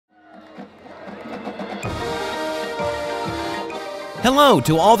Hello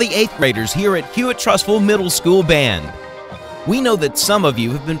to all the 8th graders here at Hewitt Trussville Middle School Band. We know that some of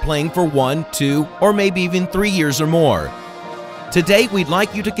you have been playing for 1, 2, or maybe even 3 years or more. Today we'd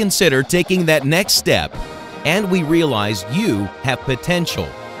like you to consider taking that next step, and we realize you have potential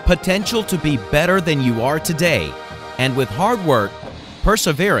to be better than you are today. And with hard work,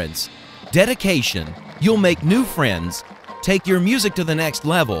 perseverance, dedication, you'll make new friends, take your music to the next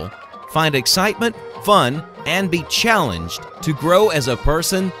level, find excitement, fun, and be challenged to grow as a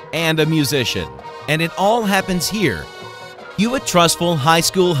person and a musician. And it all happens here, Hewitt Trussville High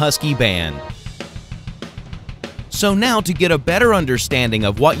School Husky Band. So now, to get a better understanding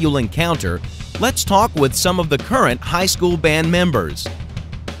of what you'll encounter, let's talk with some of the current high school band members.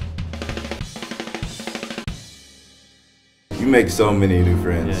 You make so many new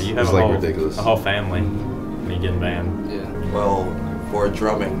friends. Yeah, you have ridiculous. A whole family when you get in band. Yeah. Well, for a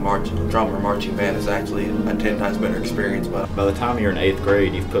drummer, marching band is actually a 10 times better experience. But by the time you're in 8th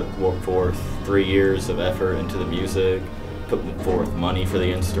grade, you've put forth 3 years of effort into the music, put forth money for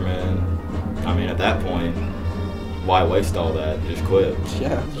the instrument. I mean, at that point, why waste all that? Just quit.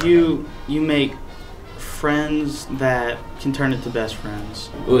 Yeah. You make friends that can turn into best friends.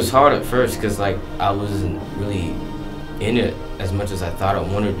 It was hard at first because I wasn't really in it as much as I thought I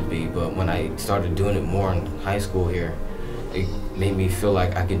wanted to be, but when I started doing it more in high school here, it made me feel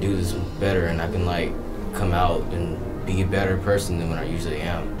like I can do this better and I can come out and be a better person than when I usually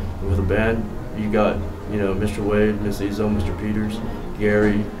am. With a band, you got, Mr. Wade, Miss Ezo, Mr. Peters,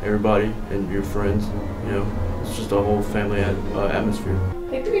 Gary, everybody, and your friends, It's just a whole family atmosphere.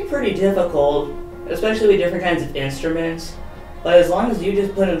 It can be pretty difficult, especially with different kinds of instruments, but as long as you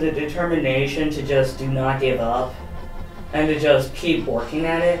just put in the determination to just do not give up and to just keep working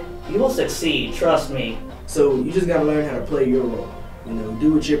at it, you will succeed, trust me. So you just gotta learn how to play your role,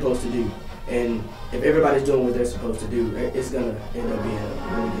 do what you're supposed to do. And if everybody's doing what they're supposed to do, it's gonna end up being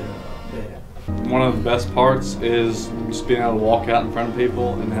a really good band. One of the best parts is just being able to walk out in front of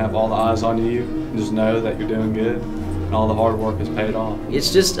people and have all the eyes on you and just know that you're doing good and all the hard work has paid off.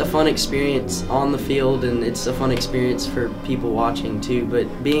 It's just a fun experience on the field, and it's a fun experience for people watching too,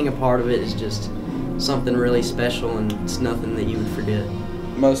 but being a part of it is just something really special, and it's nothing that you would forget.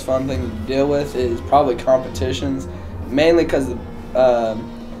 The most fun thing to deal with is probably competitions, mainly because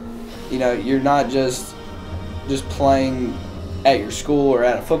you're not just playing at your school or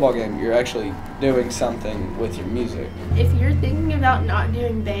at a football game. You're actually doing something with your music. If you're thinking about not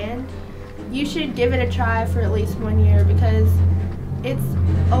doing band, you should give it a try for at least 1 year, because it's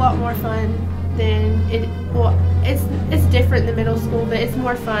a lot more fun than it's different than middle school, but it's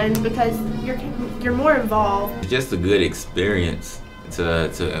more fun because you're more involved. It's just a good experience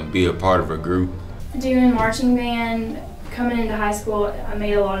to be a part of a group. Doing marching band, coming into high school, I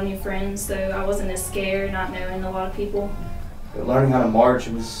made a lot of new friends, so I wasn't as scared not knowing a lot of people. learning how to march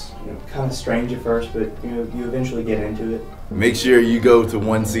was kind of strange at first, but you eventually get into it. Make sure you go to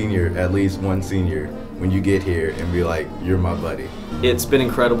at least one senior, when you get here and be like, you're my buddy. It's been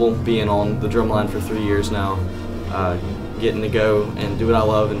incredible being on the drum line for 3 years now, getting to go and do what I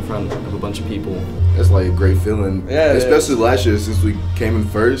love in front of a bunch of people. That's like a great feeling, yeah, especially last year since we came in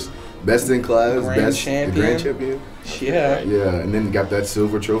first, best in class, the grand champion. Yeah. Yeah, and then got that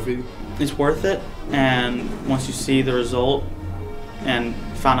silver trophy. It's worth it, and once you see the result and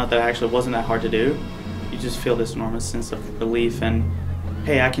found out that it actually wasn't that hard to do, you just feel this enormous sense of relief and,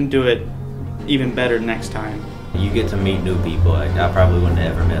 hey, I can do it even better next time. You get to meet new people. I probably wouldn't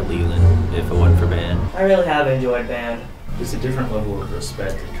have ever met Leland if it wasn't for band. I really have enjoyed band. It's a different level of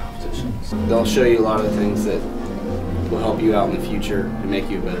respect in competitions. They'll show you a lot of things that will help you out in the future and make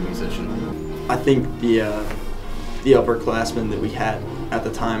you a better musician. I think the upperclassmen that we had at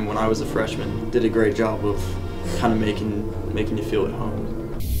the time when I was a freshman did a great job of kind of making you feel at home.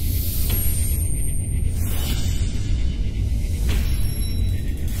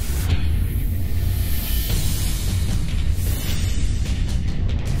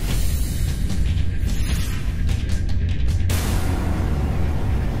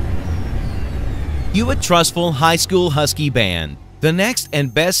 Hewitt Trussville High School Husky Band, the next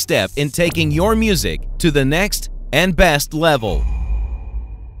and best step in taking your music to the next and best level.